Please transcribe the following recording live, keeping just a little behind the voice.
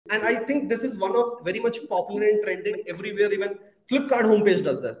And I think this is one of very much popular and trending everywhere. Even Flipkart homepage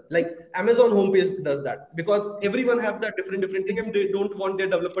does that. Like Amazon homepage does that, because everyone have that different thing, and they don't want their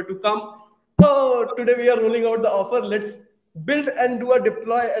developer to come. Oh, today we are rolling out the offer. Let's build and do a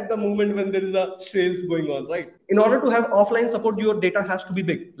deploy at the moment when there is a sales going on, right? In order to have offline support, your data has to be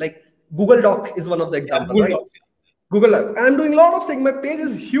big. Like Google Doc is one of the Yeah, example, Google right? Docs. Google Earth. I'm doing a lot of things. My page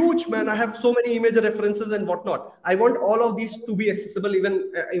is huge, man. I have so many image references and whatnot. I want all of these to be accessible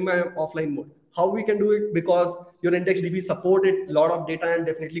even in my offline mode. How we can do it? Because your IndexedDB supported a lot of data and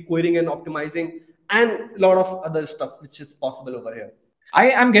definitely querying and optimizing and a lot of other stuff which is possible over here. I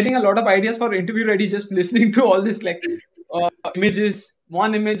am getting a lot of ideas for interview ready just listening to all this. Like images,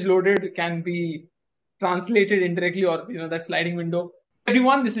 one image loaded can be translated indirectly, or that sliding window.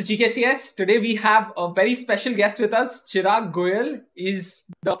 Everyone, this is GKCS. Today we have a very special guest with us. Chirag Goel is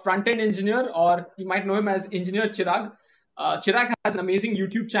the front-end engineer, or you might know him as Engineer Chirag. Chirag has an amazing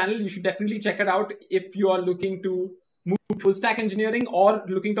YouTube channel. You should definitely check it out if you are looking to move to full stack engineering or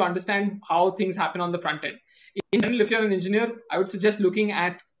looking to understand how things happen on the front end. In general, if you're an engineer, I would suggest looking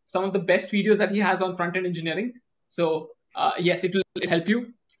at some of the best videos that he has on front-end engineering. So yes, it will help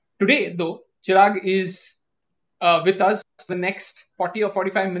you. Today, though, Chirag is with us for the next 40 or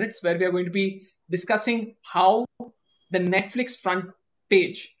 45 minutes, where we are going to be discussing how the Netflix front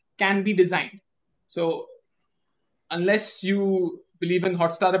page can be designed. So unless you believe in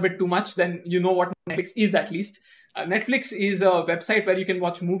Hotstar a bit too much, then you know what Netflix is at least. Netflix is a website where you can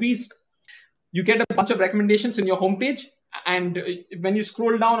watch movies. You get a bunch of recommendations in your homepage, and when you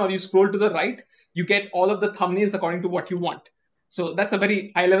scroll down or you scroll to the right, you get all of the thumbnails according to what you want. So that's a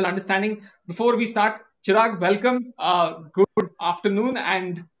very high level understanding. Before we start, Chirag, welcome. Good afternoon,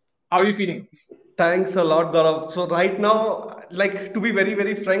 and how are you feeling? Thanks a lot, Gaurav. So right now, like to be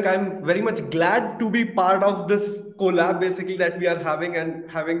very frank, I'm very much glad to be part of this collab basically that we are having and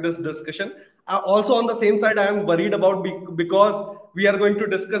having this discussion. Also on the same side, I am worried about because we are going to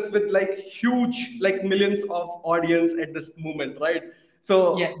discuss with like huge, like millions of audience at this moment, right?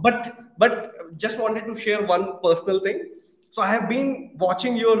 So, Yes. but just wanted to share one personal thing. So I have been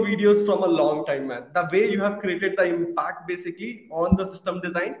watching your videos from a long time, man. The way you have created the impact basically on the system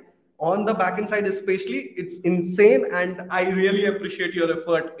design, on the backend side especially, it's insane, and I really appreciate your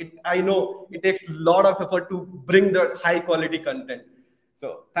effort. I know it takes a lot of effort to bring the high quality content.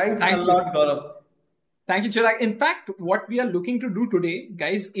 So thanks a Thank you. lot, Gaurav. Thank you, Chirag. In fact, what we are looking to do today,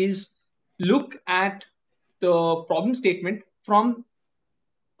 guys, is look at the problem statement from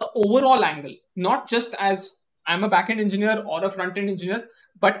the overall angle, not just as I'm a backend engineer or a front end engineer,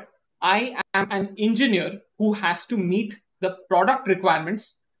 but I am an engineer who has to meet the product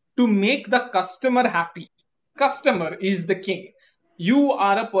requirements to make the customer happy. Customer is the king. You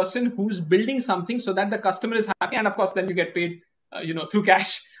are a person who's building something so that the customer is happy, and of course, then you get paid, through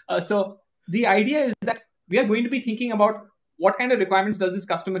cash. So the idea is that we are going to be thinking about what kind of requirements does this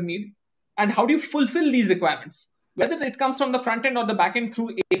customer need, and how do you fulfill these requirements, whether it comes from the front end or the back end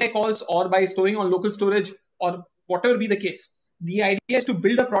through API calls or by storing on local storage or whatever be the case. The idea is to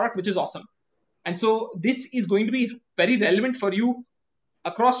build a product which is awesome. And so this is going to be very relevant for you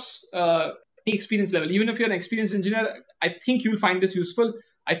across any experience level. Even if you're an experienced engineer, I think you'll find this useful.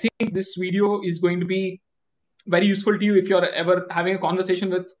 I think this video is going to be very useful to you if you're ever having a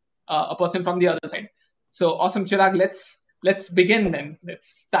conversation with a person from the other side. So awesome, Chirag. Let's begin then. Let's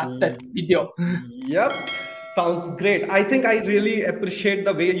start that video. Yep. Sounds great. I think I really appreciate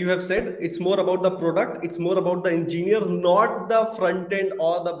the way you have said. It's more about the product. It's more about the engineer, not the front end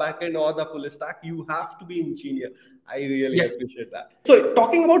or the back end or the full stack. You have to be engineer. I really Yes. appreciate that. So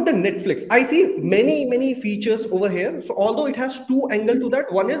talking about the Netflix, I see many features over here. So although it has two angles to that,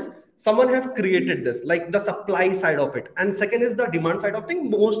 one is someone have created this, like the supply side of it, and second is the demand side of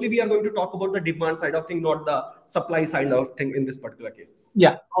thing. Mostly we are going to talk about the demand side of thing, not the supply side of thing in this particular case.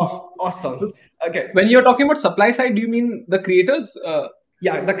 Yeah. Oh, awesome. Okay. When you're talking about supply side, do you mean the creators?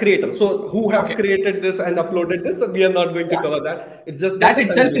 Yeah, the creator. So who have Okay. created this and uploaded this? We are not going to Yeah. cover that. It's just That the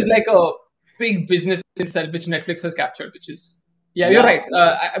itself is consumer. like a big business itself, which Netflix has captured. Which is, yeah, you're Yeah,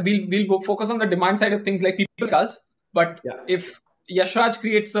 right. We'll focus on the demand side of things like people does. But yeah, if Yashraj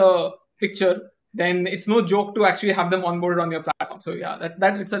creates a picture, then it's no joke to actually have them onboarded on your platform. So yeah,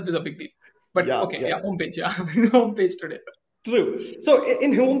 that itself is a big deal. But yeah, okay, yeah. yeah, homepage, yeah, homepage today. True. So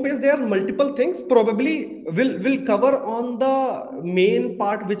in homepage, there are multiple things. Probably will cover on the main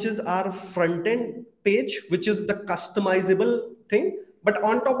part, which is our front end page, which is the customizable thing. But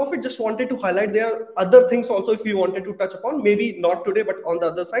on top of it, just wanted to highlight there are other things also if you wanted to touch upon. Maybe not today, but on the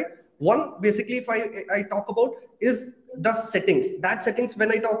other side. One, basically, if I talk about is the settings. That settings,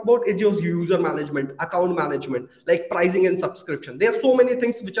 when I talk about it, is user management, account management, like pricing and subscription. There are so many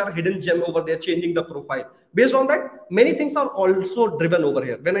things which are hidden gem over there, changing the profile. Based on that, many things are also driven over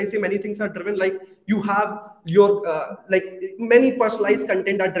here. When I say many things are driven, like you have your like many personalized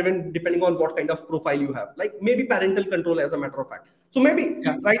content are driven depending on what kind of profile you have, like maybe parental control, as a matter of fact. So maybe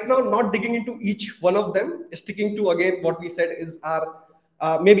right now, not digging into each one of them, sticking to again what we said is our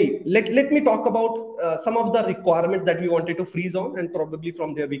maybe let me talk about some of the requirements that we wanted to freeze on, and probably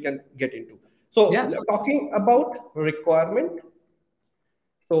from there we can get into. So talking about requirement.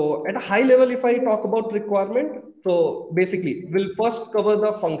 So at a high level, if I talk about requirement, so basically we'll first cover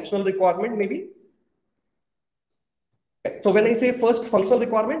the functional requirement maybe. So when I say first functional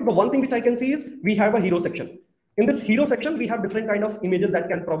requirement, the one thing which I can see is we have a hero section. In this hero section, we have different kind of images that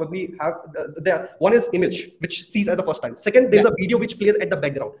can probably have one is image, which sees at the first time. Second, there's a video which plays at the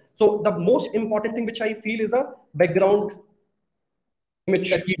background. So the most important thing which I feel is a background image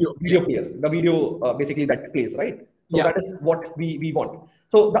video player, the video basically that plays, right? So that is what we want.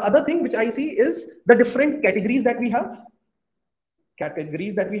 So the other thing which I see is the different categories that we have.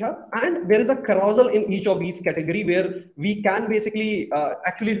 And there is a carousel in each of these category where we can basically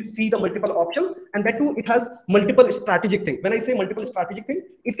actually see the multiple options, and that too it has multiple strategic thing. When I say multiple strategic thing,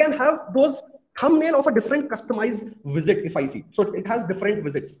 it can have those thumbnail of a different customized visit if I see. So it has different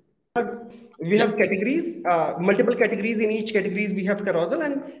visits. We have categories, multiple categories. In each categories we have carousel,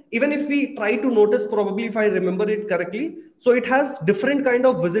 and even if we try to notice, probably if I remember it correctly, so it has different kind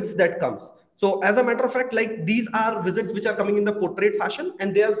of visits that comes. So as a matter of fact, like these are visits which are coming in the portrait fashion,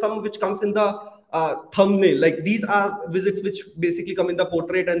 and there are some which comes in the thumbnail. Like these are visits which basically come in the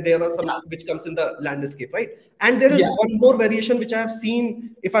portrait, and there are some which comes in the landscape, right? And there is one more variation which I have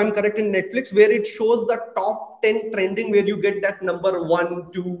seen, if I'm correct, in Netflix, where it shows the top 10 trending, where you get that number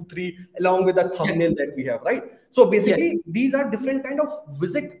 1, 2, 3 along with the thumbnail that we have, right? So basically, these are different kind of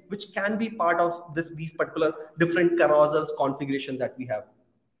visit which can be part of these particular different carousels configuration that we have.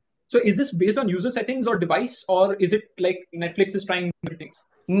 So is this based on user settings or device, or is it like Netflix is trying different things?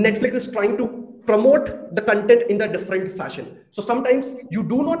 Netflix is trying to promote the content in a different fashion. So sometimes you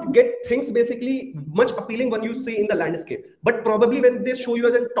do not get things basically much appealing when you see in the landscape, but probably when they show you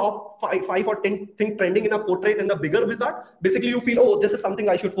as a top 5 or 10 thing trending in a portrait and the bigger wizard, basically you feel, oh, this is something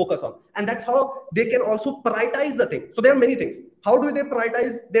I should focus on. And that's how they can also prioritize the thing. So there are many things. How do they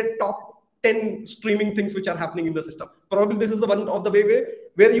prioritize their top 10 streaming things which are happening in the system? Probably this is the one of the way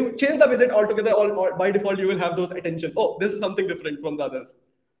where you change the visit altogether, or by default you will have those attention. Oh, this is something different from the others.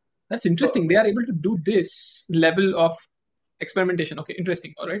 That's interesting. They are able to do this level of experimentation. Okay,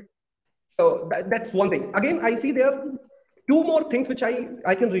 interesting. All right. So that's one thing. Again, I see there are two more things which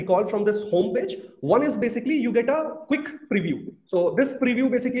I can recall from this homepage. One is basically you get a quick preview. So this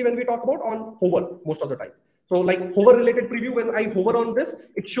preview basically when we talk about on hover most of the time. So like hover related preview, when I hover on this,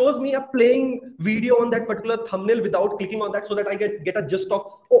 it shows me a playing video on that particular thumbnail without clicking on that, so that I get a gist of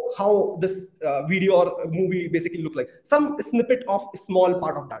how this video or movie basically looks like. Some snippet of a small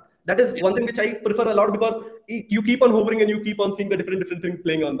part of that. That is one thing which I prefer a lot, because you keep on hovering and you keep on seeing the different things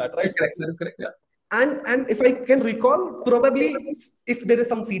playing on that, right? That's correct. That is correct. Yeah. And if I can recall, probably if there is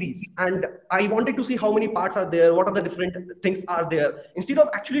some series and I wanted to see how many parts are there, what are the different things are there, instead of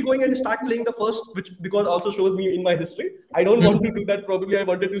actually going and start playing the first, which because also shows me in my history, I don't want to do that. Probably I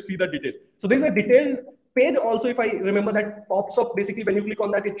wanted to see the detail. So there's a detailed page also, if I remember, that pops up. Basically when you click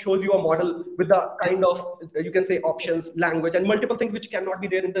on that, it shows you a model with the kind of, you can say, options, language, and multiple things which cannot be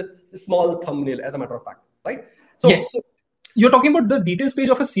there in the small thumbnail, as a matter of fact, right? So yes. You're talking about the details page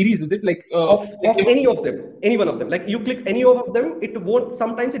of a series, is it? Like of any of them, any one of them. Like you click any of them, it won't,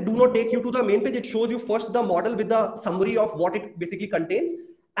 sometimes it do not take you to the main page. It shows you first the model with the summary of what it basically contains.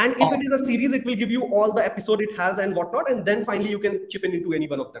 And if it is a series, it will give you all the episode it has and whatnot. And then finally you can chip in into any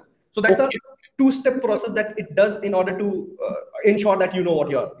one of them. So that's a two-step process that it does in order to ensure that you know what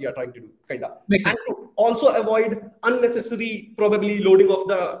you're trying to do, kind of. Makes sense. And to also avoid unnecessary probably loading of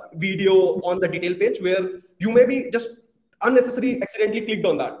the video on the detail page, where you may be just unnecessarily accidentally clicked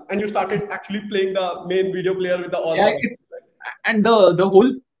on that and you started actually playing the main video player with the all. And the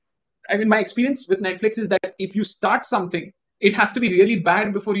whole, I mean, my experience with Netflix is that if you start something, it has to be really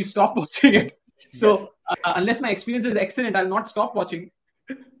bad before you stop watching it. So unless my experience is excellent, I'll not stop watching.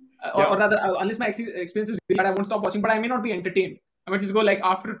 Or rather, unless my experience is really bad, I won't stop watching, but I may not be entertained. I might just go like,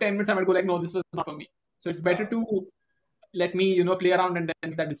 after 10 minutes, I might go like, no, this was not for me. So it's better to let me, play around and then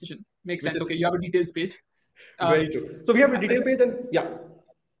make that decision. Makes sense. Okay, you have a details page. Very true. So we have a detail page,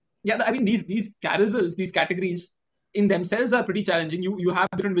 and I mean, these carousels, these categories in themselves are pretty challenging. You have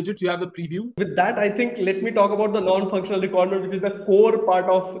different widgets, you have the preview. With that, I think let me talk about the non-functional requirement, which is the core part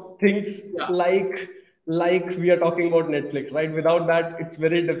of things like like we are talking about Netflix, right? Without that, it's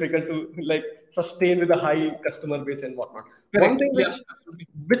very difficult to like sustain with a high customer base and whatnot. One Correct. thing Yeah, absolutely.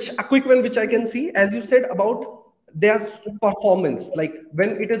 which a quick one which I can see, as you said about their performance, like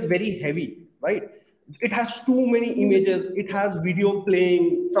when it is very heavy, right? It has too many images, it has video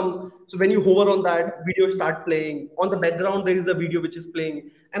playing, some, so when you hover on that, video start playing. On the background, there is a video which is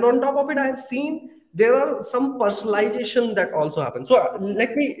playing. And on top of it, I have seen there are some personalization that also happens. So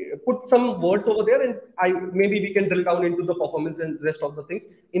let me put some words over there, and I maybe we can drill down into the performance and rest of the things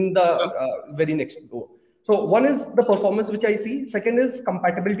in the Sure. very next go. So one is the performance which I see. Second is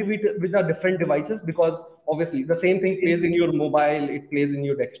compatibility with the different devices, because obviously the same thing plays in your mobile, it plays in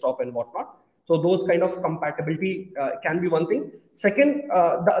your desktop and whatnot. So those kind of compatibility can be one thing. Second,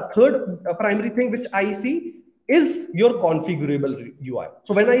 the third primary thing which I see is your configurable UI.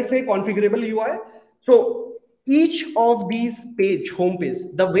 So when I say configurable UI, so each of these home page,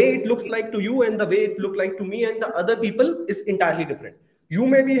 the way it looks like to you and the way it look like to me and the other people is entirely different. You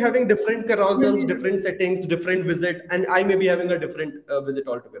may be having different carousels, different settings, different visit, and I may be having a different visit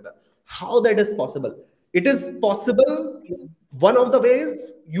altogether. How that is possible? It is possible. One of the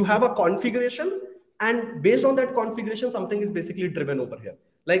ways, you have a configuration, and based on that configuration, something is basically driven over here.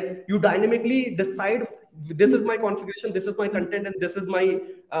 Like you dynamically decide, this is my configuration, this is my content, and this is my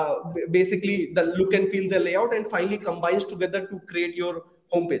basically the look and feel, the layout, and finally combines together to create your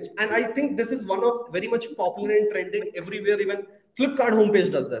homepage. And I think this is one of very much popular and trending everywhere. Even Flipkart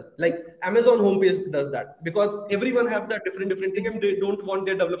homepage does that, like Amazon homepage does that, because everyone have that different thing, and they don't want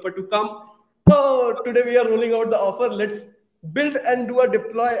their developer to come, oh, today we are rolling out the offer, let's build and do a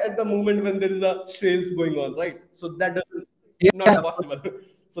deploy at the moment when there is a sales going on, right? So that is Yeah, not of possible. course.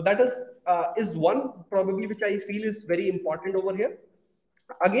 So that is one probably which I feel is very important over here.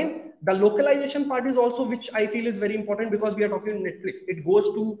 Again, the localization part is also which I feel is very important, because we are talking Netflix, it goes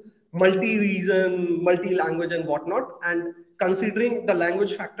to multi-region, multi-language and whatnot, and considering the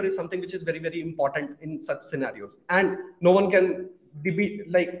language factor is something which is very important in such scenarios. And no one can be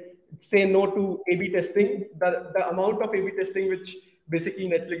like say no to A/B testing. The amount of A/B testing which basically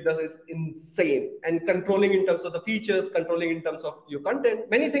Netflix does is insane, and controlling in terms of the features, controlling in terms of your content,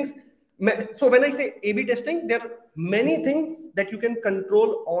 many things. So when I say A/B testing, there are many things that you can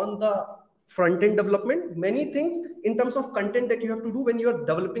control on the front end development, many things in terms of content that you have to do when you're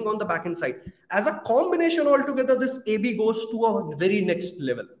developing on the back end side. As a combination altogether, this A/B goes to a very next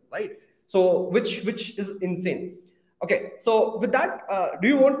level, right? So which is insane. Okay, so with that, do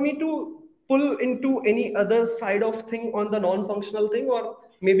you want me to pull into any other side of thing on the non-functional thing, or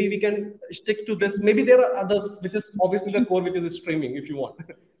maybe we can stick to this? Maybe there are others, which is obviously the core, which is streaming, if you want.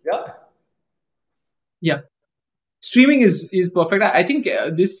 Yeah. Yeah. Streaming is perfect. I think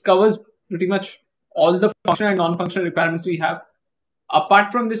this covers pretty much all the functional and non-functional requirements we have.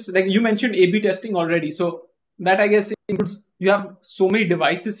 Apart from this, like you mentioned A/B testing already, so that I guess includes, you have so many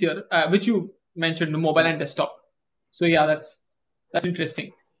devices here, which you mentioned, mobile and desktop. So yeah, that's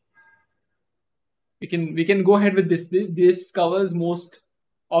interesting. We can go ahead with this. This covers most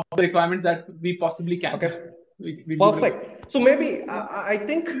of the requirements that we possibly can. Okay. We'll go with it. Perfect. So maybe I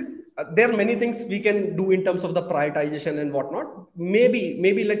think there are many things we can do in terms of the prioritization and whatnot.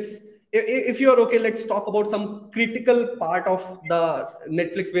 Maybe let's, if you are okay, let's talk about some critical part of the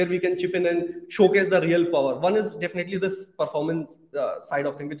Netflix where we can chip in and showcase the real power. One is definitely this performance side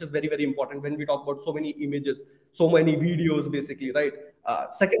of thing, which is very important when we talk about so many images, so many videos, basically, right?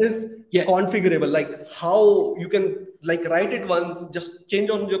 Second is Yeah. configurable, like how you can like write it once, just change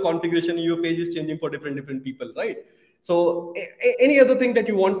on your configuration, your page is changing for different people, right? So any other thing that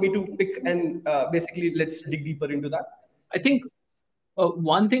you want me to pick, and basically let's dig deeper into that. I think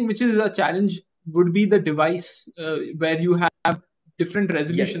one thing which is a challenge would be the device, where you have different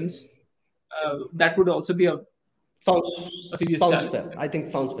resolutions. Yes. That would also be a serious Sounds challenge. fair. I think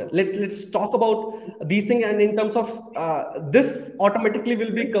sounds fair. Let's talk about these things, and in terms of this automatically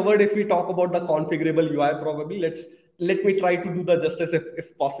will be covered if we talk about the configurable UI. Probably let me try to do the justice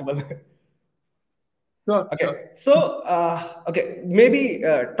if possible. Sure, sure. Okay, so maybe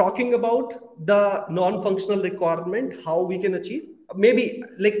talking about the non-functional requirement, how we can achieve. Maybe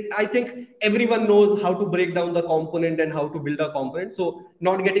like I think everyone knows how to break down the component and how to build a component. So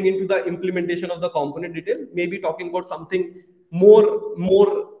not getting into the implementation of the component detail. Maybe talking about something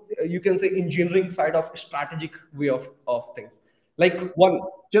more you can say engineering side of strategic way of things. Like one.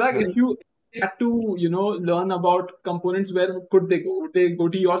 Chirag, if you had to, learn about components, where could they go? Would they go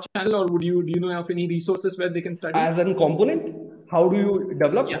to your channel, or do you know of any resources where they can study? As a component, how do you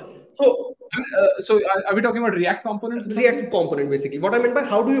develop? Yeah. So So are we talking about React components or React something? component, basically what I meant by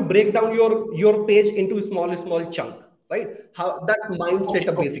how do you break down your page into small chunk, right? How that mind Okay,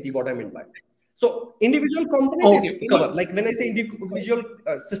 setup, okay. basically what I meant by. So individual component, Okay, it's got covered. Like when I say individual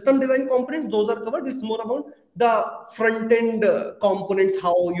system design components, those are covered. It's more about the front end components,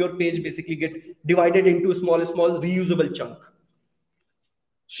 how your page basically get divided into small, small reusable chunk.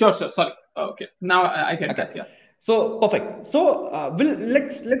 Sure. Sorry. Okay. Now I get Okay. that. Yeah. So perfect. So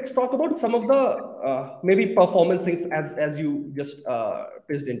let's talk about some of the maybe performance things as you just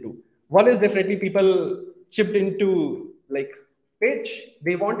pitched into. One is definitely people chipped into like page.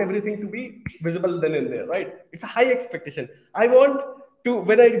 They want everything to be visible then and there, right? It's a high expectation. I want to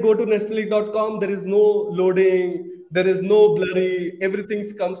when I go to nestleague.com, there is no loading, there is no blurry. Everything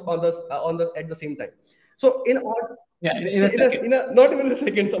comes on the at the same time. So in order Yeah. In a second. in a not even a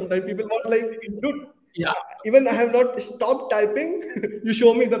second, sometimes people want like, dude, Yeah. even I have not stopped typing, you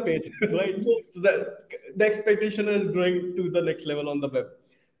show me the page, right? So the expectation is growing to the next level on the web.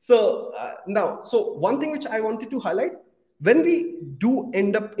 So now, so one thing which I wanted to highlight, when we do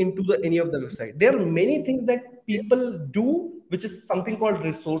end up into the any of the website, there are many things that people do, which is something called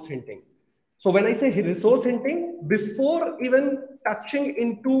resource hinting. So when I say resource hinting, before even touching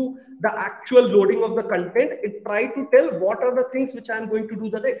into the actual loading of the content, it try to tell what are the things which I'm going to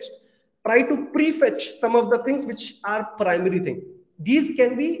do the next. Try to prefetch some of the things which are primary thing. These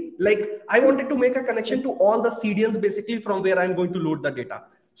can be like, I wanted to make a connection to all the CDNs basically from where I'm going to load the data.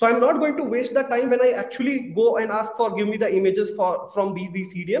 So I'm not going to waste the time when I actually go and ask for give me the images from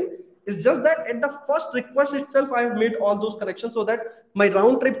these CDN. It's just that at the first request itself, I have made all those connections so that my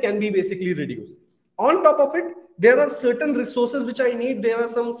round trip can be basically reduced. On top of it, there are certain resources which I need. There are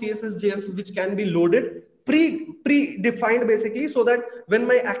some CSS, JS which can be loaded predefined basically, so that when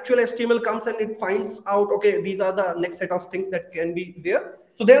my actual HTML comes and it finds out, okay, these are the next set of things that can be there.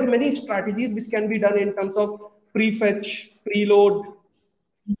 So there are many strategies which can be done in terms of prefetch, preload,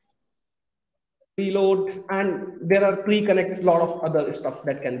 and there are pre-connect, a lot of other stuff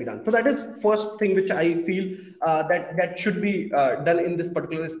that can be done. So that is first thing which I feel that should be done in this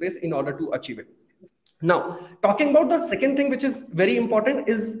particular space in order to achieve it. Now, talking about the second thing which is very important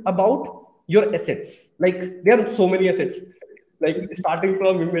is about your assets. Like there are so many assets, like starting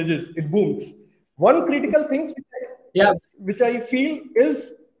from images, it booms. One critical thing Yeah. which I feel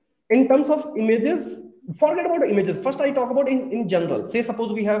is in terms of images, forget about the images. First, I talk about in general. Say,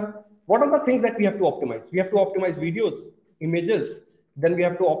 suppose we have, what are the things that we have to optimize? We have to optimize videos, images, then we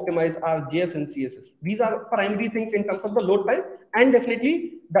have to optimize our JS and CSS. These are primary things in terms of the load time, and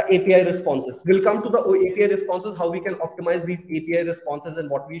definitely the API responses. We'll come to the API responses, how we can optimize these API responses and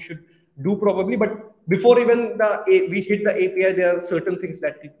what we should do probably. But before even we hit the API, there are certain things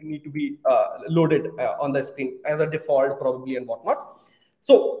that need to be loaded on the screen as a default probably and whatnot.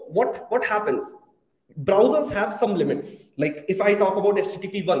 So what happens? Browsers have some limits. Like if I talk about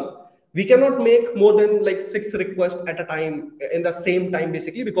HTTP1, we cannot make more than like 6 requests at a time in the same time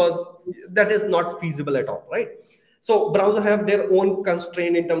basically, because that is not feasible at all, right? So browser have their own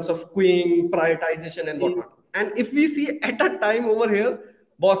constraint in terms of queuing, prioritization and whatnot. And if we see at a time over here,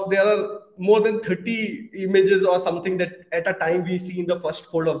 boss, there are more than 30 images or something that at a time we see in the first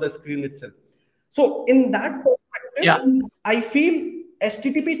fold of the screen itself. So in that Yeah. perspective, I feel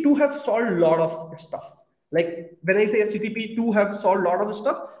HTTP2 have solved a lot of stuff. Like when I say HTTP2 have solved a lot of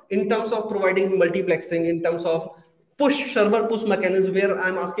stuff in terms of providing multiplexing, in terms of server push mechanism where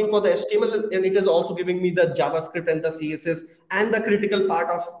I'm asking for the HTML and it is also giving me the JavaScript and the CSS and the critical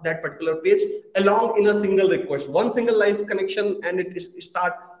part of that particular page along in a single request, one single live connection, and it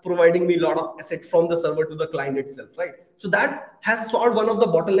start providing me a lot of asset from the server to the client itself, right? So that has solved one of the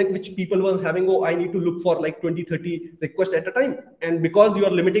bottleneck which people were having. Oh, I need to look for like 20, 30 requests at a time. And because you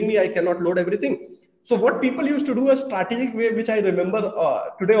are limiting me, I cannot load everything. So what people used to do a strategic way, which I remember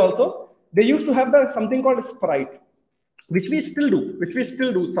today also, they used to have something called Sprite, which we still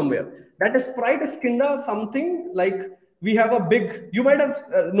do somewhere. That Sprite is kinda something like we have a big, you might have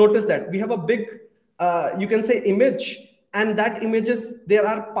noticed that we have a big, you can say image, and that images, there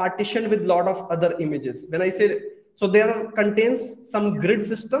are partitioned with lot of other images. When I say, so there contains some grid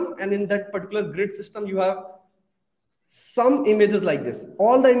system, and in that particular grid system, you have some images like this.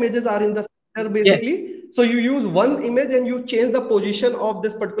 All the images are in the center Yes. basically. So you use one image and you change the position of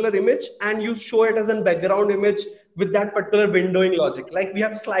this particular image and you show it as a background image with that particular windowing logic. Like we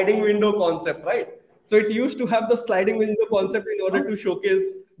have sliding window concept, right? So it used to have the sliding window concept in order to showcase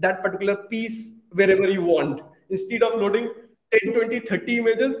that particular piece wherever you want. Instead of loading 10, 20, 30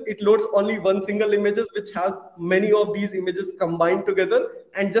 images, it loads only one single images, which has many of these images combined together,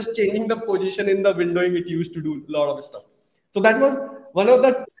 and just changing the position in the windowing, it used to do a lot of stuff. So that was one of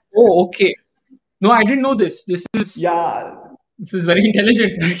the, Oh, okay. No, I didn't know this. This is yeah. This is very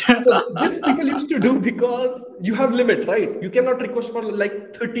intelligent. So this people used to do because you have limit, right? You cannot request for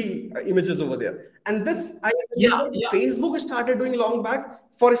like 30 images over there. And this I Yeah, remember yeah. Facebook started doing long back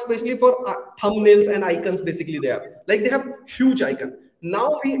for especially for thumbnails and icons basically there. Like they have huge icon.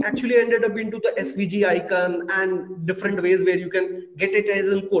 Now we actually ended up into the SVG icon and different ways where you can get it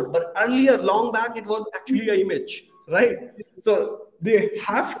as in code. But earlier, long back, it was actually an image, right? So they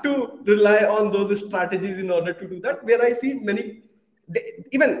have to rely on those strategies in order to do that. Where I see many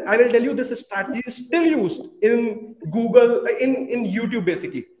even I will tell you this strategy is still used in Google, in YouTube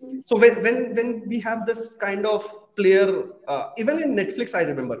basically. So when we have this kind of player, even in Netflix, I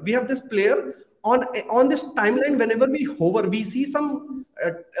remember we have this player on this timeline. Whenever we hover, we see some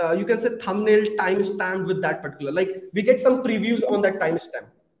you can say thumbnail timestamp with that particular. Like we get some previews on that timestamp.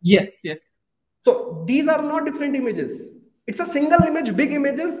 Yes, yes. So these are not different images. It's a single image, big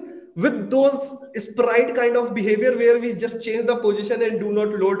images with those sprite kind of behavior where we just change the position and do not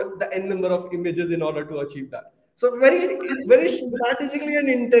load the n number of images in order to achieve that. So very strategically and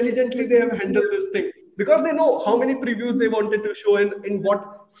intelligently they have handled this thing because they know how many previews they wanted to show and in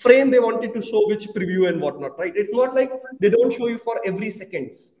what frame they wanted to show which preview and whatnot, right? It's not like they don't show you for every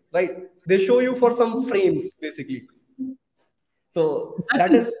seconds, right? They show you for some frames basically. So That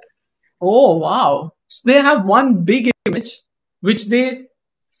that is is, oh wow. So they have one big image which they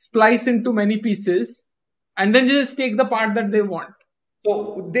splice into many pieces and then just take the part that they want.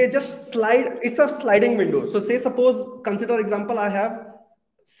 so they just slide, it's a sliding window. So say suppose consider example I have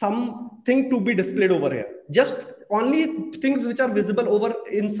something to be displayed over here. Just only things which are visible over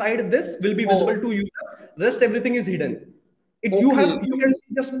inside this will be visible Oh, to user. Rest everything is hidden. It okay. you can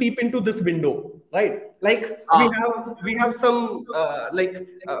just peep into this window, right? Like Ah, we have some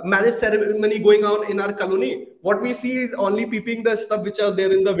marriage ceremony going on in our colony. What we see is only peeping the stuff which are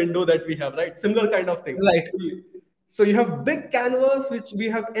there in the window that we have, right? Similar kind of thing. right. So you have big canvas which we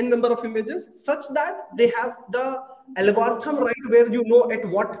have n number of images such that they have the algorithm right where you know at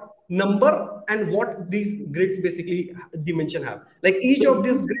what number and what these grids basically dimension have. Like each of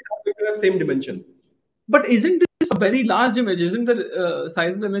these grids are going to have same dimension. But isn't this a very large image? Isn't the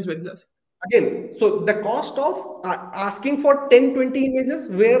size of the image very large? Again, so the cost of asking for 10, 20 images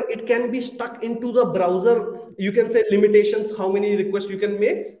where it can be stuck into the browser, you can say limitations, how many requests you can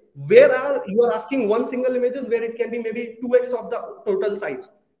make. Where Yes. are you are asking one single images where it can be maybe 2x of the total size.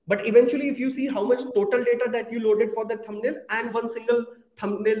 But eventually, if you see how much total data that you loaded for that thumbnail and one single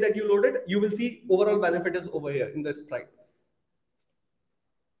thumbnail that you loaded, you will see overall benefit is over here in the sprite.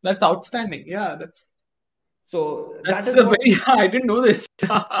 That's outstanding. Yeah, So that that's is a what. very I didn't know this.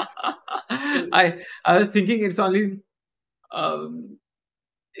 I was thinking um,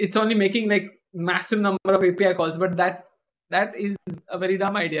 it's only making like massive number of API calls, but that is a very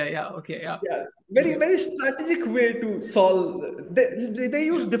dumb idea. Yeah. Okay. Yeah. Yeah, very Okay. very strategic way to solve. They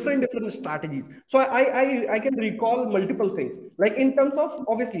use Yeah. different strategies. So I can recall multiple things. Like in terms of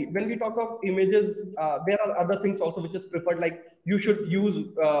obviously when we talk of images, there are other things also which is preferred. Like you should use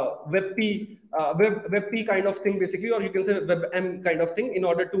WebP kind of thing basically, or you can say WebM kind of thing in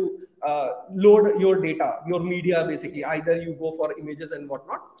order to load your data, your media basically. Either you go for images and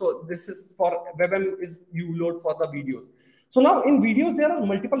whatnot. So this is for WebM is you load for the videos. So now in videos, there are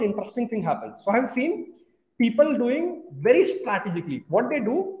multiple interesting things happen. So I've seen people doing very strategically. What they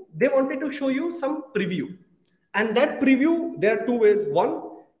do, they wanted to show you some preview. And that preview, there are two ways. One,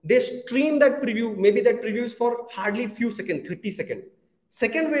 they stream that preview. Maybe that preview is for hardly few seconds, 30 seconds.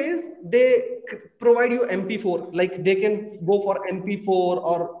 Second way is they provide you MP4, like they can go for MP4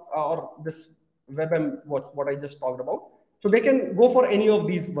 or this WebM, what I just talked about. So they can go for any of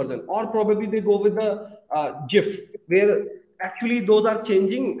these version, or probably they go with the GIF, where actually those are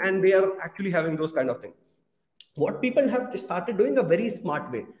changing and they are actually having those kind of things. What people have started doing a very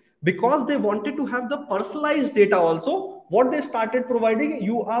smart way because they wanted to have the personalized data also. What they started providing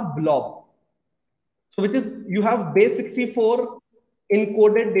you a blob, so which is you have base 64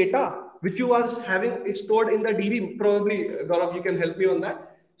 encoded data, which you are having stored in the DB. Probably, Gaurav, you can help me on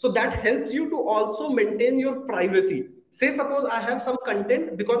that. So that helps you to also maintain your privacy. Say, suppose I have some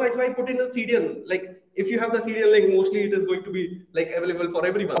content because if I put in a CDN, like if you have the CDN link, mostly it is going to be like available for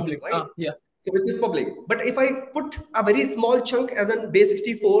everyone, Public. right? Yeah. So which is public. But if I put a very small chunk as an base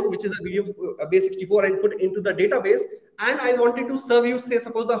 64, which is a video a base 64, and put into the database, and I wanted to serve you, say,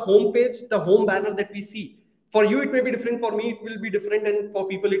 suppose the home page, the home banner that we see. For you, it may be different. For me, it will be different, and for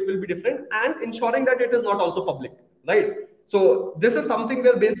people, it will be different. And ensuring that it is not also public, right? So this is something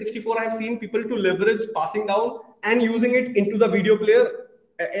where base 64 I've seen people to leverage passing down and using it into the video player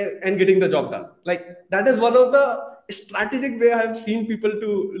and getting the job done. Like that is one of the strategic way I have seen people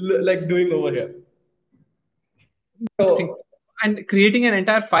to like doing over here. Interesting. So And creating an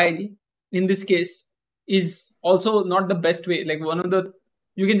entire file in this case is also not the best way. Like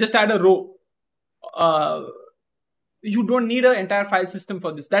you can just add a row. Uh, you don't need an entire file system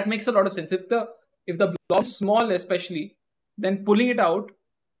for this. That makes a lot of sense. If the block is small, especially, then pulling it out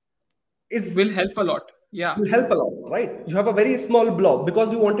will help Is a lot. Yeah. will help a lot, right? You have a very small blob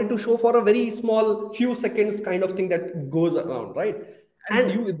because you wanted to show for a very small few seconds kind of thing that goes around, right?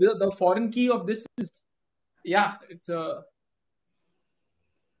 And And the foreign key of this is, yeah, it's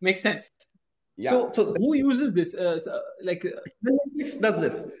makes sense. yeah, So so who uses this? Like, when Netflix does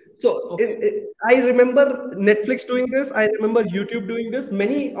this. So okay, I remember Netflix doing this. I remember YouTube doing this.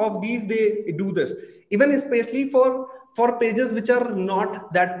 Many of these they do this, even especially for pages which are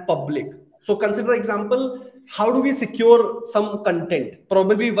not that public. So consider example, how do we secure some content?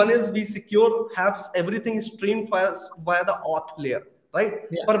 Probably one is we secure have everything streamed via the auth layer, right?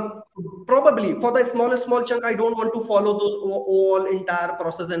 yeah, But probably for the small chunk, I don't want to follow those all entire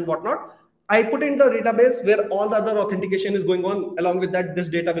process and whatnot. I put in the database where all the other authentication is going on. Along with that, this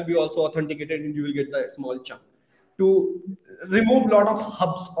data will be also authenticated and you will get the small chunk. To remove a lot of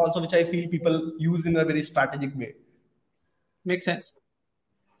hubs also, which I feel people use in a very strategic way. makes sense.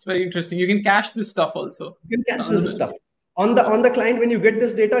 It's very interesting. You can cache this stuff also. You can cache On the this stuff on the client. When you get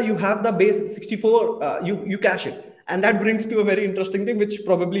this data, you have the base 64. You cache it, and that brings to a very interesting thing, which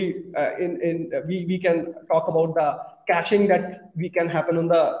probably we can talk about the caching that we can happen on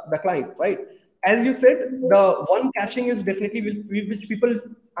the client, right? As you said, the one caching is definitely which people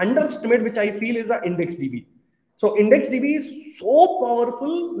underestimate, which I feel is the index DB. So IndexedDB is so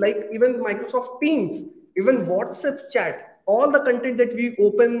powerful, like even Microsoft Teams, even WhatsApp chat, all the content that we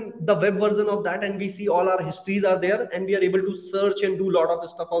open the web version of that and we see all our histories are there and we are able to search and do a lot of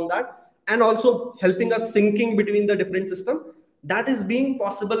stuff on that and also helping us syncing between the different system. That is being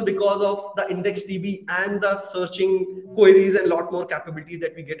possible because of the IndexedDB and the searching queries and a lot more capabilities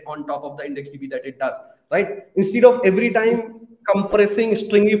that we get on top of the IndexedDB that it does, right? Instead of every time compressing,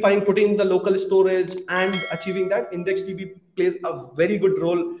 stringifying, putting the local storage and achieving that, IndexedDB plays a very good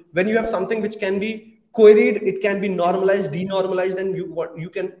role. When you have something which can be queried, it can be normalized, denormalized, and you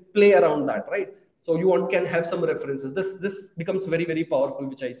can play around that, right? So you can have some references. This becomes very, very powerful,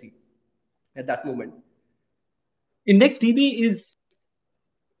 which I see at that moment. IndexedDB is,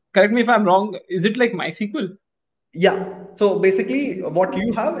 correct me if I'm wrong, is it like MySQL? Yeah. So basically, what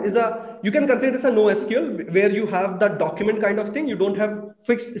you have is you can consider this a NoSQL where you have the document kind of thing. You don't have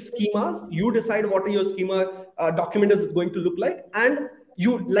fixed schemas. You decide what your schema document is going to look like, and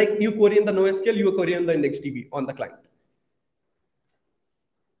you query in the NoSQL, you query in the IndexedDB on the client.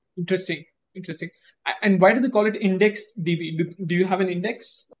 Interesting, interesting. And why do they call it IndexedDB? Do you have an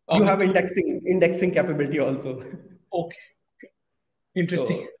index? You have indexing capability also. Okay,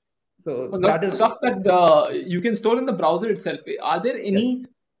 interesting. So so Well, that that's is stuff that you can store in the browser itself. Are there yes. any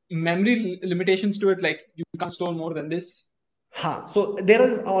memory limitations to it? Like you can't store more than this? So there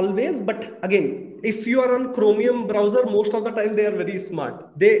is always, but again, if you are on Chromium browser, most of the time they are very smart.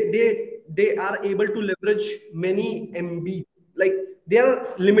 They are able to leverage many MB. Like there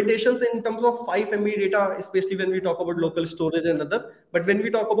are limitations in terms of 5 MB data, especially when we talk about local storage and other. But when we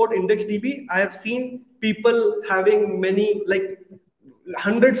talk about IndexedDB, I have seen people having many like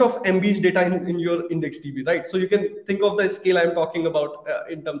hundreds of MBs data in your index DB, right? So you can think of the scale I'm talking about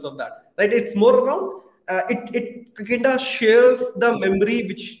in terms of that, right? It's more around it kind of shares the memory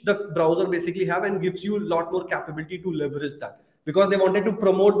which the browser basically have and gives you a lot more capability to leverage that because they wanted to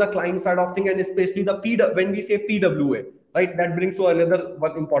promote the client side of thing and especially the when we say PWA, right? That brings to another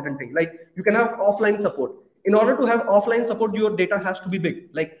one important thing. Like you can have offline support. In order to have offline support, your data has to be big.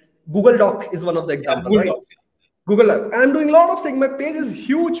 Like Google Doc is one of the Yeah, example, Google right? Docs. Google Earth. I'm doing a lot of things. My page is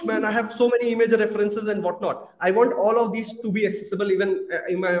huge, man. I have so many image references and whatnot. I want all of these to be accessible even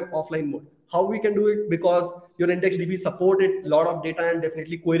in my offline mode. How we can do it? Because your IndexedDB supported a lot of data and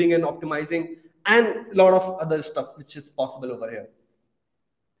definitely querying and optimizing and a lot of other stuff which is possible over here.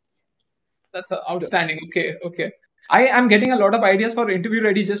 That's So, outstanding. Okay, okay. I am getting a lot of ideas for interview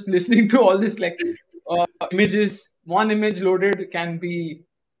ready just listening to all this. Like images, one image loaded can be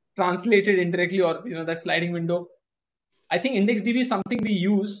translated indirectly, or that sliding window. I think IndexedDB is something we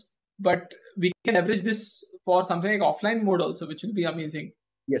use, but we can leverage this for something like offline mode also, which will be amazing.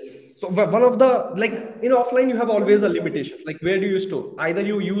 yes. So one of the like in offline you have always a limitations. Like where do you store? Either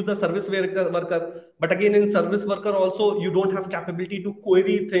you use the service worker, but again in service worker also you don't have capability to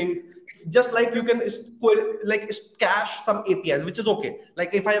query things. It's just like you can cache some APIs, which is okay.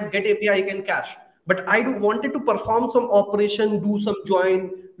 Like if I have get API, I can cache. But I do wanted to perform some operation, do some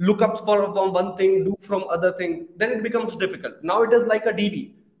join, look up for from one thing, do from other thing. Then it becomes difficult. Now it is like a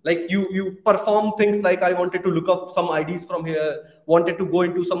DB. Like you perform things like I wanted to look up some IDs from here, wanted to go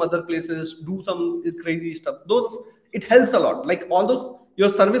into some other places, do some crazy stuff. Those it helps a lot. Like all those, your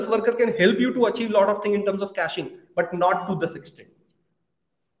service worker can help you to achieve a lot of things in terms of caching, but not to this extent.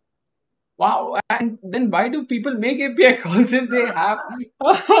 Wow. And then why do people make API calls if they have?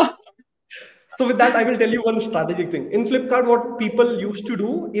 So with that, I will tell you one strategic thing. In Flipkart, what people used to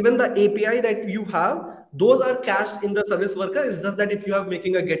do, even the API that you have, those are cached in the service worker. It's just that if you are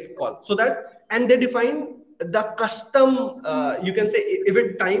making a get call, so that, and they define the custom, you can say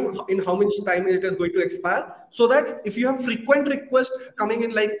event time, in how much time it is going to expire. So that if you have frequent request coming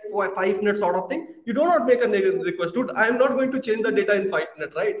in like for 5 minutes sort of thing, you do not make a negative request. Dude, I am not going to change the data in 5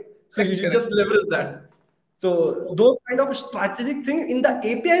 minutes, right? So Correct, you correct. just leverage that. So those kind of strategic thing in the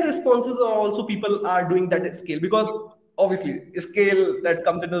API responses are also people are doing that at scale, because obviously scale that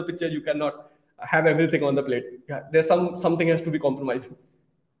comes into the picture, you cannot have everything on the plate. Yeah, there's something has to be compromised.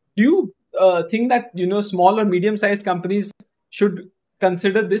 Do you think that small or medium-sized companies should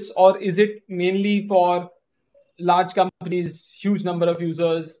consider this, or is it mainly for large companies, huge number of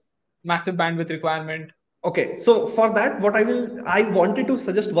users, massive bandwidth requirement? Okay, so for that, I wanted to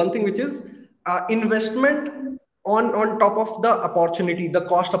suggest one thing, which is investment on top of the opportunity, the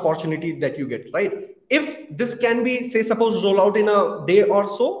cost opportunity that you get, right? If this can be, say, suppose roll out in a day or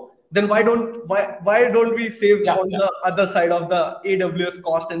so, then why don't we save Yeah, on yeah, the other side of the AWS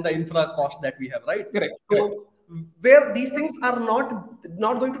cost and the infra cost that we have, right? correct, correct. So where these things are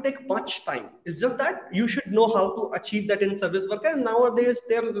not going to take much time, it's just that you should know how to achieve that in service worker, and nowadays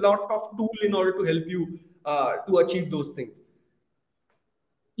there are a lot of tool in order to help you to achieve those things.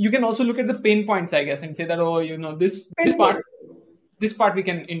 You can also look at the pain points, I guess, and say that, oh, this Pain point. this part we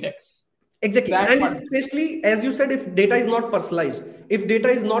can index. Exactly. That And part. especially, as you said, if data is not personalized, if data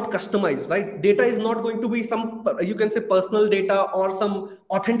is not customized, right? Data is not going to be some, you can say, personal data or some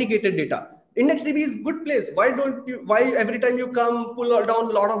authenticated data. IndexDB is good place. Why every time you come, pull down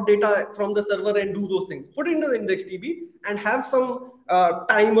a lot of data from the server and do those things? Put it into the IndexDB and have some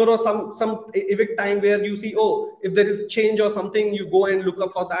timer or some evict time where you see, oh, if there is change or something, you go and look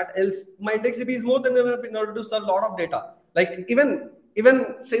up for that. Else, my IndexDB is more than enough in order to serve a lot of data. Like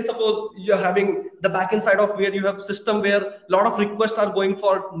even say suppose you're having the backend side of where you have system where a lot of requests are going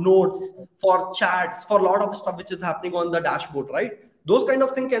for notes, for chats, for a lot of stuff which is happening on the dashboard, right? Those kind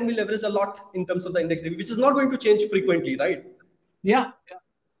of thing can be leveraged a lot in terms of the index DB, which is not going to change frequently, right? Yeah,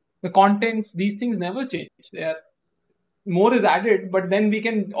 the contents, these things never change. They are, more is added, but then we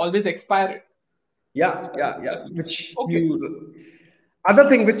can always expire it. Yeah, yeah, yeah. Which Okay. you other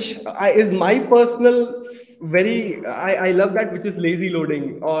thing which is my personal very I love that, which is lazy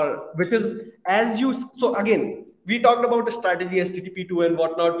loading, or which is as you, so again we talked about a strategy HTTP2 and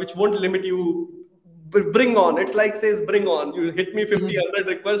whatnot, which won't limit you. Bring on, it's like says bring on, you hit me 50 Mhm. 100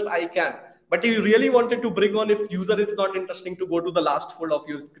 requests, I can. But you really wanted to bring on, if user is not interesting, to go to the last fold of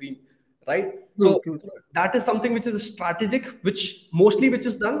your screen, right? True, So true, true. that is something which is strategic, which mostly which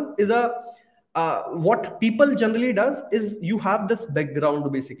is done is a what people generally does is you have this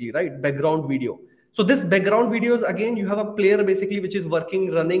background basically, right? Background video. So this background videos, again, you have a player basically which is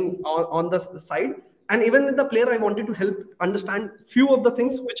working, running on the side. And even with the player, I wanted to help understand few of the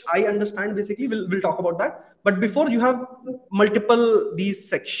things which I understand basically. We'll talk about that. But before, you have multiple these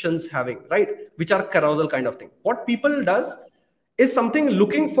sections having, right? Which are carousel kind of thing. What people does is something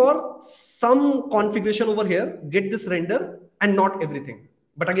looking for some configuration over here, get this render, and not everything.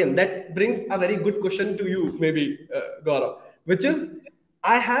 But again, that brings a very good question to you, maybe, Gaurav, which is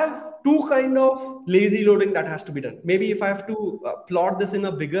I have two kind of lazy loading that has to be done. Maybe if I have to plot this in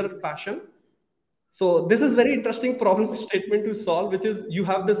a bigger fashion. So this is very interesting problem statement to solve, which is you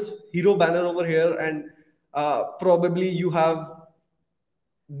have this hero banner over here, and probably you have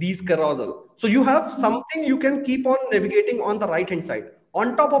these carousel. So you have something you can keep on navigating on the right hand side.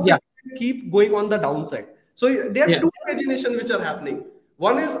 On top of it, Yeah, you can keep going on the downside. So there are yeah. two imagination which are happening.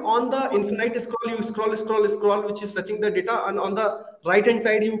 One is on the infinite scroll, you scroll, which is fetching the data, and on the right hand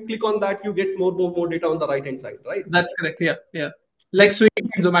side, you click on that, you get more data on the right hand side, right? That's correct. Yeah, yeah. Like Which Swiggy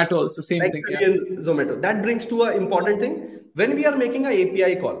and Zomato also, same like thing. Yeah. Swiggy and Zomato. That brings to an important thing. When we are making an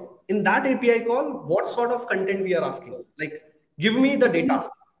API call, in that API call, what sort of content we are asking? Like, give me the data.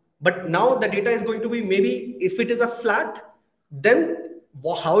 But now the data is going to be, maybe if it is a flat, then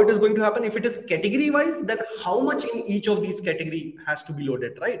how it is going to happen. If it is category wise, then how much in each of these category has to be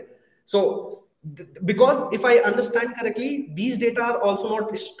loaded, right? So because if I understand correctly, these data are also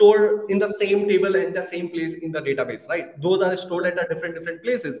not stored in the same table and the same place in the database, right? Those are stored at a different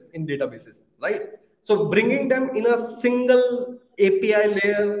places in databases, right? So bringing them in a single API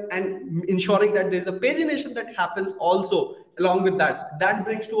layer and ensuring that there's a pagination that happens also along with that, that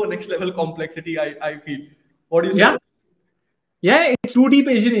brings to a next level complexity, I feel. What do you say? Yeah, it's 2D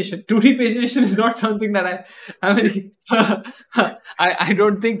pagination. 2D pagination is not something that I mean, I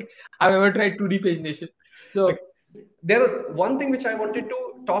don't think I've ever tried 2D pagination. So There are one thing which I wanted to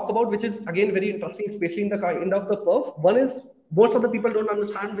talk about, which is again very interesting, especially in the kind of the perf. One is most of the people don't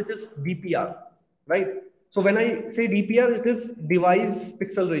understand, which is DPR, right? So when I say DPR, it is device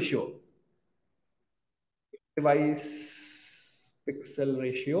pixel ratio. Device pixel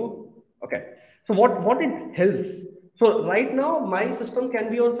ratio. Okay. So what it helps. So right now my system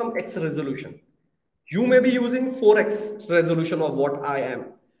can be on some X resolution. You may be using 4x resolution of what I am.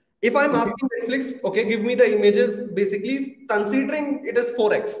 If I'm okay. asking Netflix, okay, give me the images, basically considering it is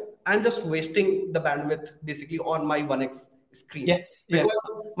 4x, I'm just wasting the bandwidth basically on my 1x screen. Yes, yes.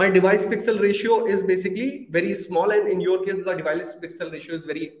 Because my device pixel ratio is basically very small, and in your case, the device pixel ratio is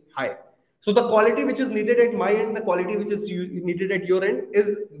very high. So the quality which is needed at my end, the quality which is needed at your end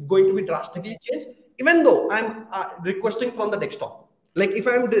is going to be drastically changed, even though I'm requesting from the desktop. Like if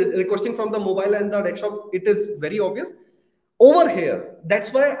I'm requesting from the mobile and the desktop, it is very obvious. Over here,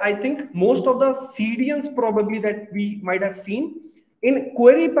 that's why I think most of the CDNs probably that we might have seen in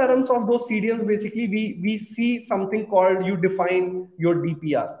query params of those CDNs, basically we see something called you define your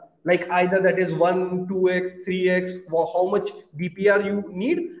DPR. Like either that is 1, 2x, 3x, how much DPR you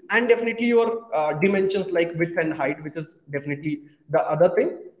need, and definitely your dimensions like width and height, which is definitely the other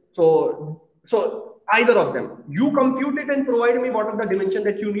thing. So either of them, you compute it and provide me what are the dimension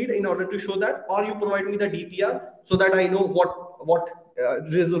that you need in order to show that, or you provide me the DPR so that I know what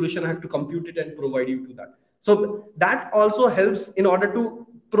resolution I have to compute it and provide you to that. So that also helps in order to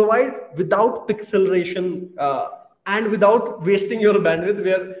provide without pixelation and without wasting your bandwidth,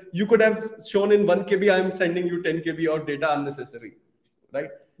 where you could have shown in 1 KB, I'm sending you 10 KB of data unnecessary, right?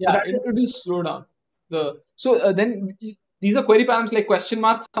 So Yeah, that is it is slow down. Then these are query params like question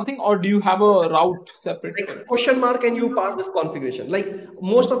mark something, or do you have a route separate for like it? question mark and you pass this configuration. Like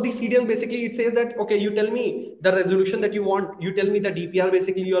most of the CDN, basically it says that okay, you tell me the resolution that you want, you tell me the DPR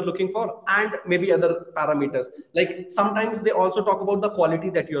basically you are looking for, and maybe other parameters. Like sometimes they also talk about the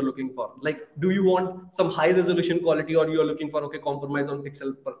quality that you are looking for. Like do you want some high resolution quality, or you are looking for okay compromise on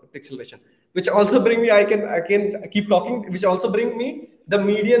pixelation. Which also bring me, I can keep talking, which also bring me the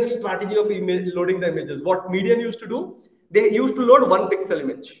median strategy of image loading the images. What median used to do, they used to load 1 pixel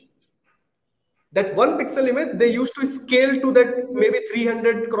image. That 1 pixel image they used to scale to that maybe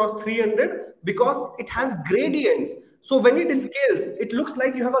 300 cross 300, because it has gradients. So when it scales, it looks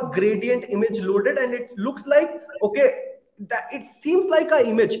like you have a gradient image loaded, and it looks like okay, that it seems like a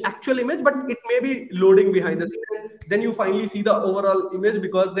image, actual image, but it may be loading behind the scene. Then you finally see the overall image,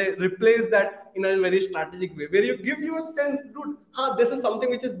 because they replace that in a very strategic way, where you give you a sense, dude, this is something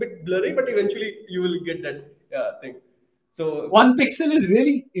which is a bit blurry, but eventually you will get that thing. So 1 pixel is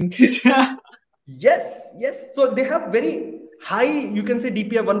really interesting. yes, yes. So they have very high, you can say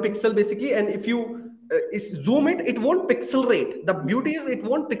DPI 1 pixel basically. And if you zoom it, it won't pixel rate. The beauty is it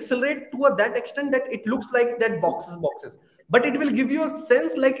won't pixel rate to that extent that it looks like that boxes. But it will give you a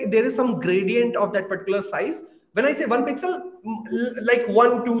sense like there is some gradient of that particular size. When I say 1 pixel, like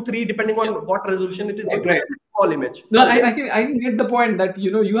 1, 2, 3, depending Yeah, on what resolution it is going right, to be, right. a small image. No, So I can get the point that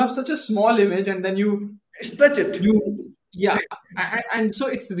you have such a small image, and then stretch it. yeah, and so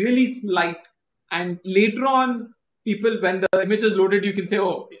it's really light. And later on, people, when the image is loaded, you can say,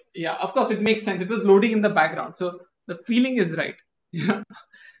 oh yeah, of course it makes sense. It was loading in the background, so the feeling is right. Yeah,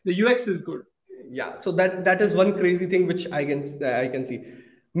 the UX is good. Yeah, so that is one crazy thing which I can see.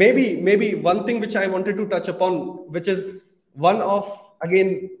 Maybe one thing which I wanted to touch upon, which is one of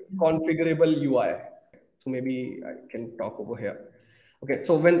again configurable UI. So maybe I can talk over here. Okay,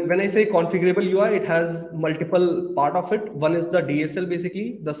 so when I say configurable UI, it has multiple part of it. One is the DSL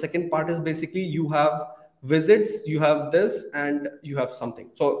basically. The second part is basically you have visits, you have this, and you have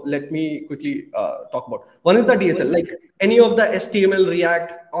something. So let me quickly talk about. One is the DSL, like any of the HTML,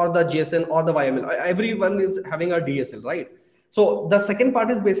 React, or the JSON or the YML. Everyone is having a DSL, right? So the second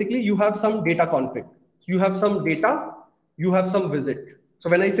part is basically you have some data config. You have some data, you have some visit. So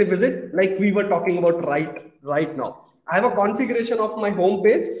when I say visit, like we were talking about right now, I have a configuration of my home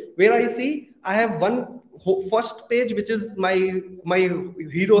page where I see I have one first page which is my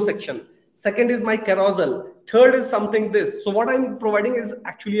hero section. Second is my carousel. Third is something this. So what I'm providing is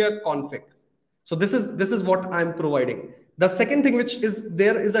actually a config. So this is what I'm providing. The second thing which is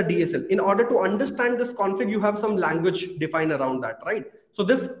there is a DSL. In order to understand this config, you have some language defined around that, right? So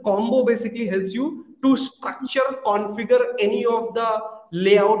this combo basically helps you to structure, configure any of the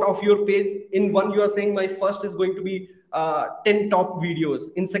layout of your page. In one, you are saying my first is going to be 10 top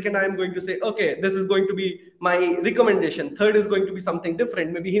videos. In second, I am going to say, okay, this is going to be my recommendation. Third is going to be something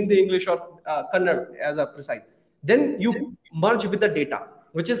different, maybe Hindi, English, or Kannada as a precise. Then you merge with the data,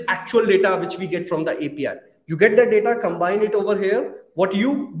 which is actual data which we get from the API. You get the data, combine it over here. What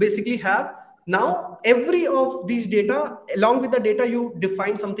you basically have now, every of these data, along with the data, you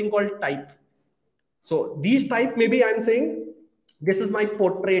define something called type. So these type, maybe I'm saying, this is my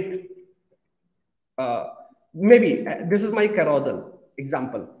portrait. Maybe this is my carousel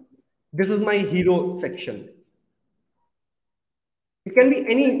example. This is my hero section. It can be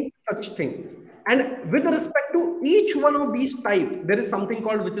any such thing. And with respect to each one of these type, there is something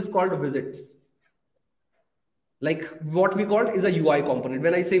called, which is called visits. Like what we call is a UI component.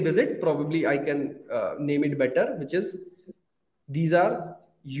 When I say visit, probably I can name it better, which is, these are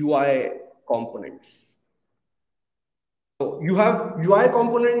UI components. So you have UI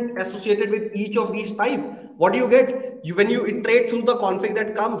component associated with each of these type. What do you get? When you iterate through the config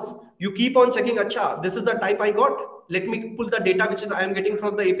that comes, you keep on checking, acha, this is the type I got. Let me pull the data which is I am getting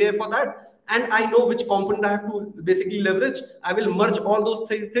from the API for that. And I know which component I have to basically leverage. I will merge all those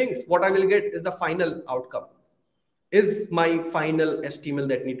three things. What I will get is the final outcome. Is my final HTML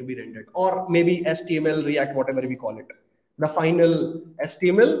that need to be rendered, or maybe HTML, React, whatever we call it. The final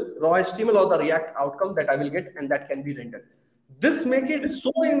HTML, raw HTML, or the React outcome that I will get, and that can be rendered. This make it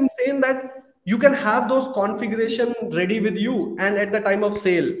so insane that you can have those configuration ready with you, and at the time of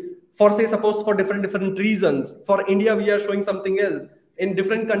sale, for say suppose for different reasons. For India, we are showing something else. In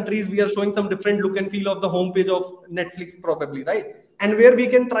different countries, we are showing some different look and feel of the homepage of Netflix, probably, right? And where we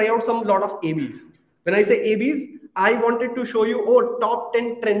can try out some lot of ABs. When I say ABs, I wanted to show you, oh, top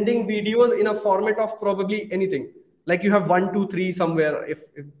 10 trending videos in a format of probably anything. Like you have 1, 2, 3 somewhere. If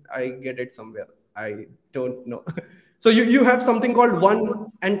I get it somewhere, I don't know. So you have something called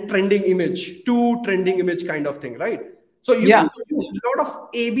 1 and trending image, 2 trending image kind of thing, right? So you can do a lot of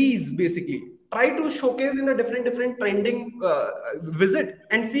ABs basically. Try to showcase in a different trending visit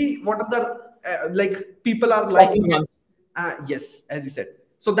and see what are the like people are liking. Yes, as you said.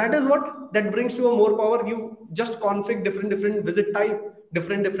 So that is what that brings to a more power. You just config different visit type,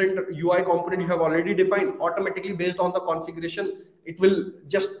 different UI component you have already defined. Automatically based on the configuration, it will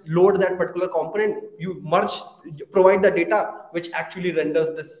just load that particular component. You merge, provide the data, which actually renders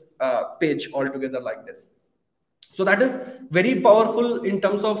this page altogether like this. So that is very powerful in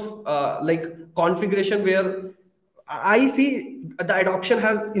terms of like configuration, where I see the adoption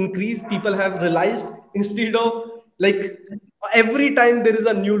has increased. People have realized, instead of like every time there is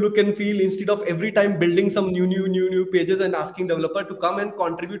a new look and feel, instead of every time building some new pages and asking developer to come and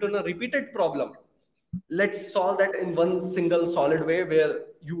contribute on a repeated problem, let's solve that in one single solid way, where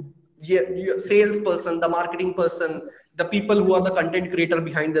you salesperson, the marketing person, the people who are the content creator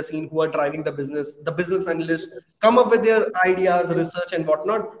behind the scene, who are driving the business analysts, come up with their ideas, research and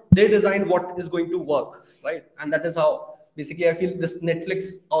whatnot. They design what is going to work, right? And that is how basically I feel this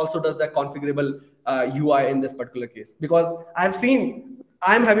Netflix also does that configurable UI in this particular case, because I've seen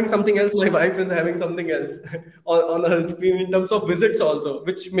I'm having something else, my wife is having something else on her screen in terms of visits also,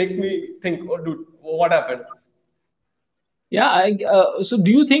 which makes me think, oh, dude, what happened? Yeah. So do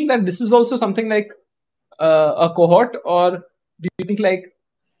you think that this is also something like a cohort, or do you think like,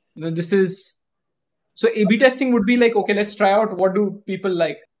 this is, so A/B testing would be like, okay, let's try out what do people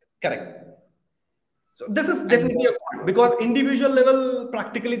like. Correct. So this is definitely a point, because individual level,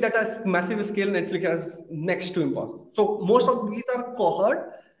 practically that has massive scale, Netflix has next to impossible. So most of these are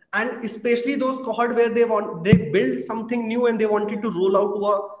cohort, and especially those cohort where they build something new and they wanted to roll out to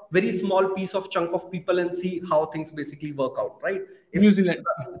a very small piece of chunk of people and see how things basically work out, right? If New Zealand.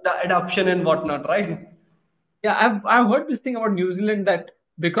 the adoption and whatnot, right? Yeah, I've heard this thing about New Zealand, that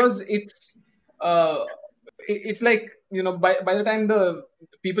because it's like, by the time the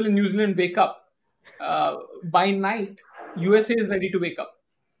people in New Zealand wake up, by night USA is ready to wake up.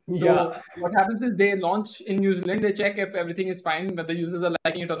 So Yeah. what happens is they launch in New Zealand, they check if everything is fine, whether users are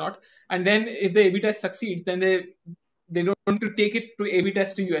liking it or not, and then if the A/B test succeeds, then they don't need to take it to A/B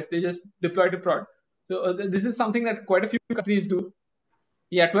test to US. They just deploy to prod. So this is something that quite a few companies do.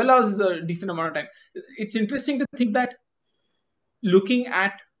 Yeah, 12 hours is a decent amount of time. It's interesting to think that, looking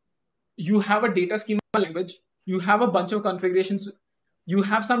at, you have a data schema language, you have a bunch of configurations, you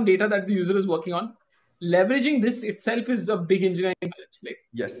have some data that the user is working on. Leveraging this itself is a big engineering challenge. Like,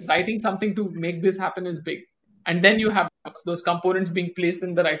 Yes. writing something to make this happen is big. And then you have those components being placed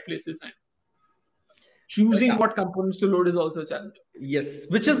in the right places, and choosing what components to load is also a challenge. Yes,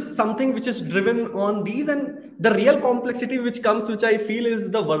 which is something which is driven on these, and the real complexity which comes, which I feel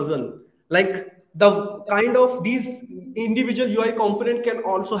is the version. Like the kind of these individual UI component can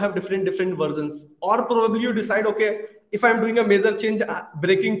also have different versions, or probably you decide, okay, if I'm doing a major change,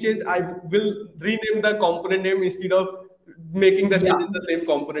 breaking change, I will rename the component name instead of making the Yeah. change in the same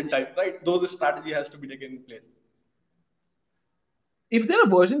component type, right? Those strategy has to be taken in place. If there are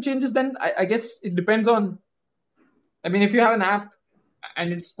version changes, then I guess it depends on. I mean, if you have an app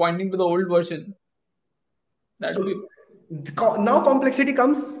and it's pointing to the old version, that So would be. now complexity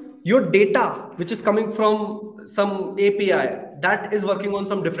comes. Your data, which is coming from some API, that is working on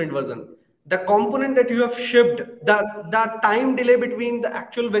some different version. The component that you have shipped, the time delay between the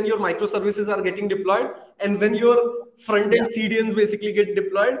actual when your microservices are getting deployed and when your front Yeah. end CDNs basically get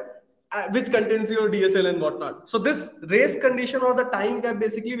deployed, which contains your DSL and whatnot. So this race condition or the time gap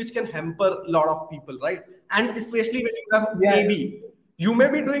basically which can hamper a lot of people, right? And especially when you have Yeah. AB, you may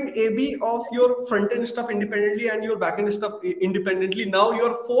be doing AB of your front end stuff independently and your back end stuff independently. Now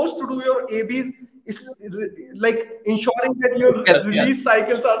you're forced to do your ABs, is like ensuring that your Yeah. Yeah. release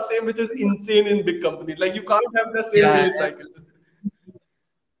cycles are same, which is insane in big companies. Like you can't have the same Yeah. release cycles.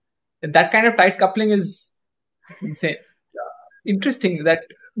 That kind of tight coupling is insane. Interesting that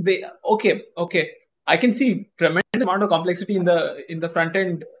they. Okay. I can see tremendous amount of complexity in the front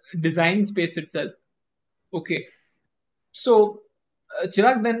end design space itself. Okay. So,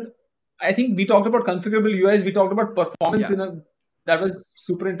 Chirag, then I think we talked about configurable UIs. We talked about performance Yeah. in a that was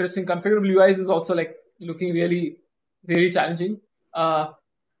super interesting. Configurable UIs is also like looking really challenging.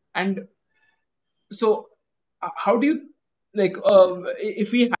 And so, how do you like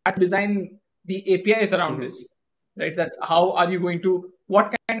if we had to design the APIs around Mhm. this, right? That how are you going to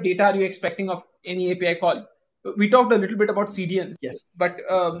what kind of data are you expecting of any API call? We talked a little bit about CDNs, Yes. but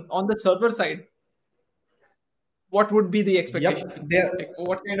on the server side, what would be the expectation? Yep. There. Like,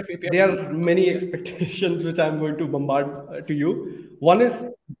 what kind of API There would you are many expectations which I'm going to bombard to you. One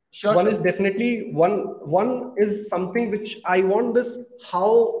Sure. is definitely one is something which I want this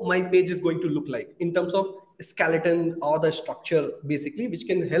how my page is going to look like in terms of skeleton or the structure basically, which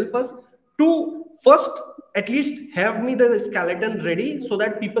can help us to first at least have me the skeleton ready so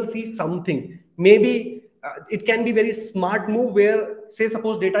that people see something. Maybe it can be very smart move where say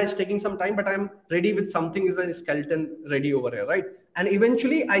suppose data is taking some time but I'm ready with something is a skeleton ready over here, right? And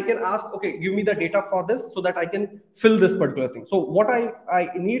eventually I can ask, okay, give me the data for this so that I can fill this particular thing. So what I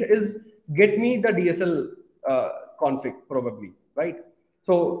need is get me the DSL uh, config probably, right?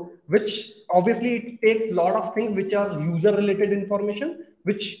 So which obviously it takes a lot of things which are user related information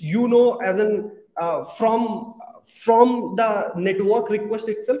which as an from the network request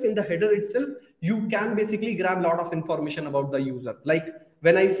itself in the header itself you can basically grab a lot of information about the user. Like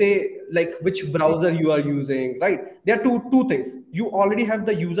when I say like which browser you are using, right? There are two things. You already have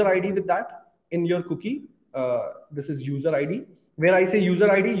the user ID with that in your cookie. This is user ID. Where I say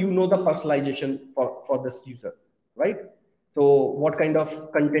user ID, you know the personalization for this user, right? So what kind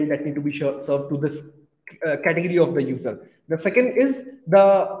of content that need to be served to this category of the user. The second is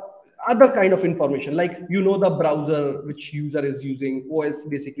the other kind of information, like the browser which user is using, OS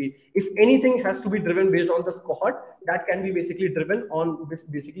basically. If anything has to be driven based on this cohort, that can be basically driven on this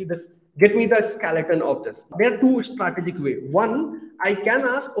basically this get me the skeleton of this. There are two strategic way. One, I can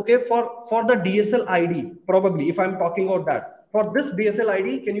ask, okay, for the DSL ID, probably if I'm talking about that, for this DSL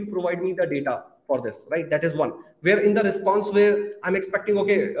ID, can you provide me the data for this, right? That is one. Where in the response where I'm expecting,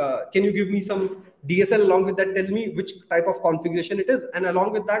 okay, can you give me some DSL along with that, tell me which type of configuration it is. And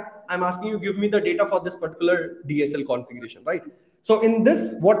along with that, I'm asking you give me the data for this particular DSL configuration, right? So in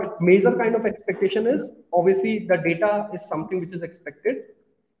this, what major kind of expectation is, obviously the data is something which is expected.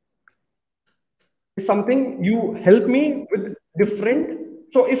 Is something you help me with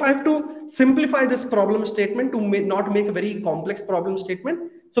different. So if I have to simplify this problem statement to not make a very complex problem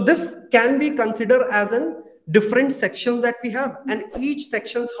statement, so this can be considered as an different sections that we have, and each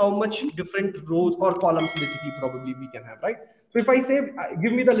sections how much different rows or columns basically probably we can have, right? So if I say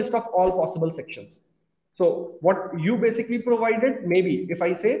give me the list of all possible sections, so what you basically provided, maybe if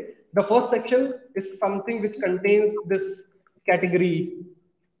I say the first section is something which contains this category,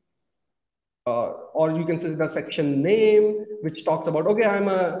 or you can say the section name, which talks about, okay, I'm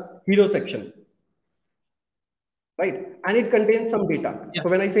a hero section, right? And it contains some data. Yeah. So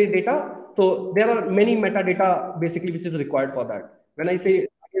when I say data, so there are many metadata basically which is required for that. When I say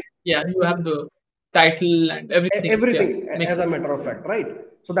Yeah, you have the title and everything else. Yeah, everything makes as a sense. matter of fact, right?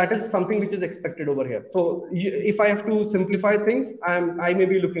 So that is something which is expected over here. So if I have to simplify things, I may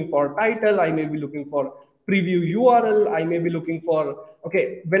be looking for title, I may be looking for preview URL, I may be looking for,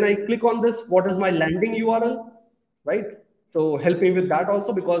 okay, when I click on this, what is my landing URL, right? So help me with that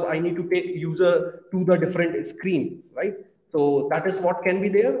also, because I need to take user to the different screen, right? So that is what can be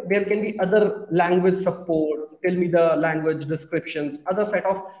there. There can be other language support. Tell me the language descriptions, other set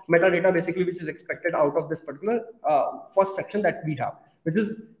of metadata basically which is expected out of this particular first section that we have, which is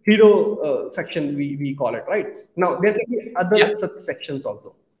hero section we call it, right? Now there can be Yeah. other such sections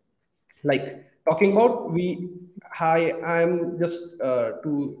also. Like talking about I'm just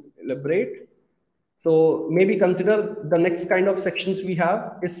to elaborate. So maybe consider the next kind of sections we have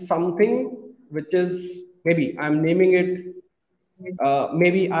is something which is maybe I'm naming it.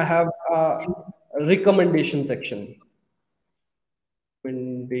 Maybe I have a recommendation section.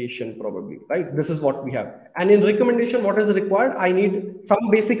 Recommendation probably, right? This is what we have. And in recommendation, what is required? I need some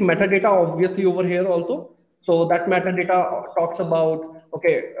basic metadata, obviously, over here also. So that metadata talks about,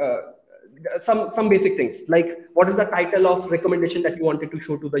 okay, some basic things like what is the title of recommendation that you wanted to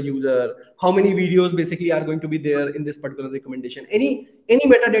show to the user, how many videos basically are going to be there in this particular recommendation, any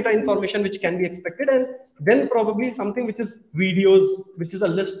metadata information which can be expected, and then probably something which is videos, which is a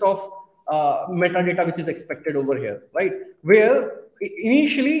list of metadata which is expected over here, right? Where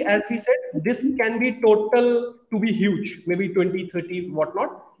initially, as we said, this can be total to be huge, maybe 20, 30,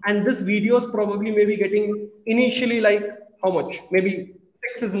 whatnot. And this videos probably maybe getting initially like how much? Maybe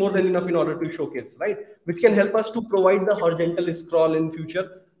six is more than enough in order to showcase, right? Which can help us to provide the horizontal scroll in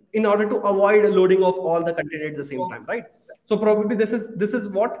future in order to avoid loading of all the content at the same time, right? So probably this is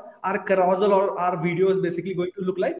what our carousel or our video is basically going to look like.